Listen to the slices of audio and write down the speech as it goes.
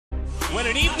When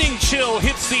an evening chill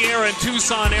hits the air in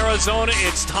Tucson, Arizona,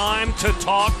 it's time to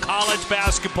talk college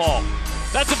basketball.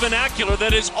 That's a vernacular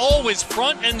that is always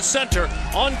front and center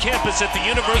on campus at the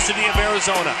University of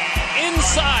Arizona.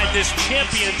 Inside this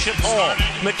championship hall,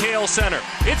 McHale Center.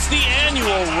 It's the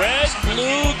annual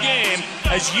Red-Blue game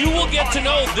as you will get to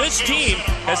know this team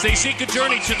as they seek a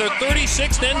journey to their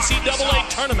 36th NCAA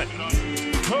tournament.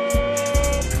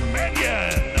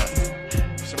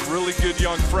 Some really good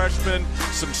young freshmen,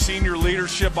 some senior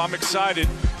leadership. I'm excited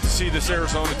to see this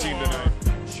Arizona team tonight.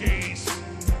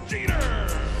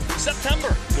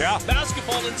 September. Yeah.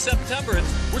 Basketball in September.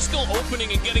 We're still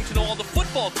opening and getting to know all the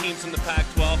football teams in the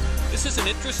Pac-12. This is an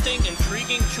interesting,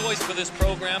 intriguing choice for this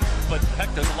program, but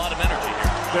heck, there's a lot of energy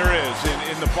here. There is,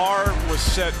 and the bar was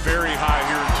set very high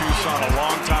here in Tucson a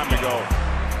long time ago.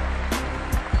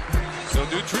 So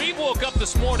Dutrieve woke up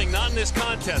this morning, not in this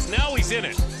contest. Now he's in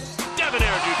it.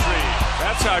 Debonair Dutrieve.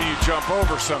 That's how you jump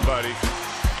over somebody.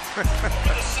 A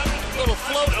little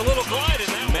float, a little glide in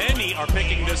that. Many are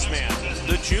picking this man,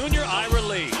 the junior Ira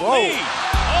Lee. Whoa. Lee.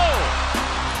 Oh.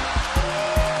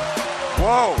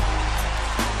 Whoa.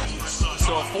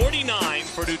 So a 49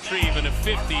 for Dutrieve and a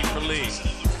 50 for Lee.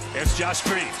 It's Josh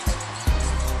Creed.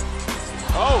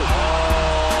 Oh.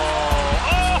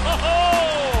 Oh.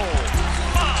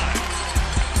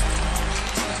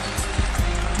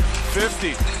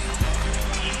 50.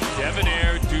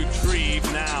 Debonair Dutrieve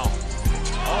now.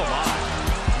 Oh my.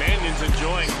 Mannion's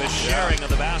enjoying the sharing of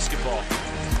the basketball.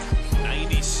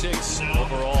 96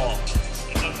 overall.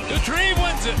 Dutrieve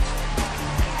wins it.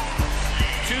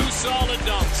 2 solid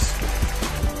dunks.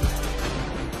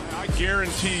 I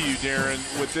guarantee you, Darren,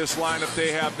 with this lineup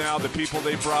they have now, the people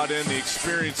they brought in, the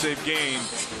experience they've gained,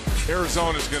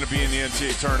 Arizona's going to be in the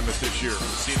NCAA tournament this year.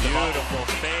 See the beautiful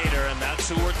fader, and that's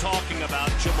who we're talking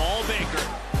about, Jamal Baker.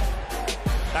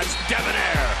 That's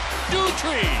Debonair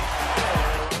Dutrieve.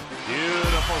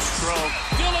 Beautiful stroke.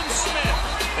 Dylan Smith.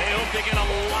 They hope they get a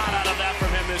lot out of that from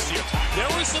him this year. There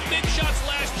were some big shots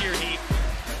last year, Heath.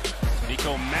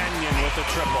 Nico Mannion with a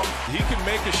triple. He can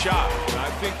make a shot, and I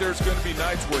think there's going to be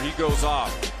nights where he goes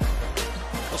off.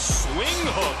 A swing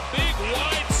hook. Big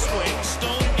wide swing.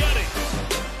 Stone getting.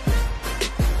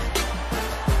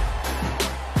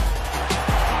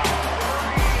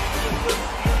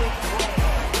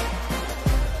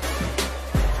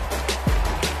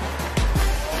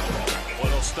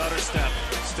 Stutter step,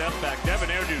 step back.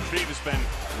 Debonair Dutrieve has been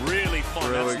really fun.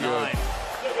 Really That's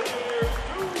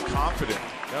good. 9. Confident.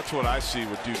 That's what I see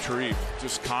with Dutrieve.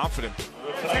 Just confident.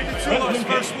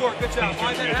 First work. Good job.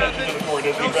 Why that happened? No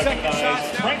second shots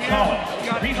down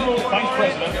here. Regional Vice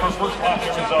President for First Class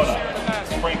Arizona.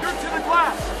 You're to the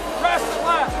glass. Press the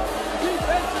glass.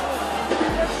 Defensively.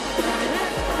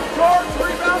 Guards,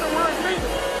 rebound, and we're in beat.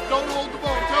 Don't hold the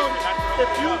ball. I'm telling you,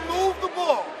 if you move the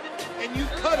ball and you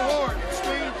cut hard and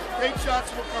swing, big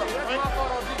shots will come, right?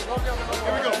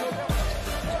 Here we go.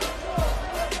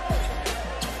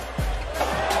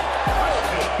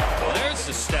 Well, there's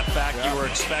the step back you were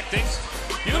expecting.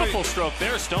 Beautiful stroke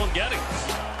there, Stone getting.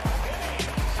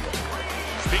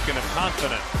 Speaking of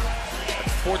confident,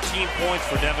 that's 14 points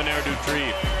for Debonair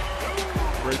Dutrieve.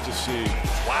 Great to see.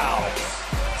 Wow.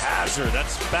 Hazard,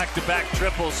 that's back-to-back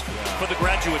triples for the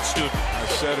graduate student. I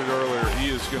said it earlier, he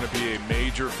is going to be a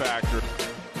major factor.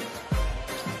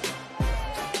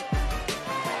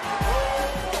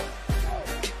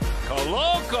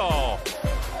 Coloco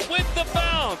with the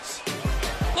bounce.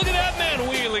 Look at that man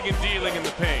wheeling and dealing in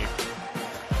the paint.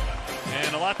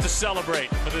 And a lot to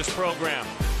celebrate for this program.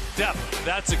 Depth,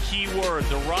 that's a key word.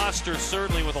 The roster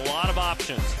certainly with a lot of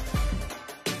options.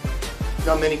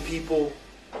 Not many people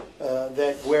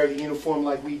that wear the uniform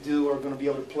like we do are going to be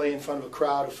able to play in front of a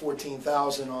crowd of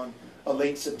 14,000 on a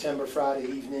late September Friday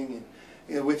evening.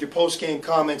 And with your post-game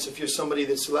comments, if you're somebody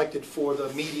that's selected for the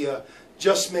media,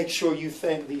 just make sure you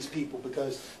thank these people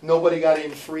because nobody got in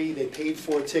free. They paid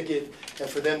for a ticket, and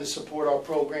for them to support our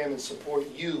program and support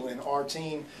you and our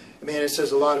team, man, it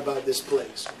says a lot about this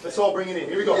place. Let's all bring it in.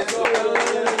 Here we go.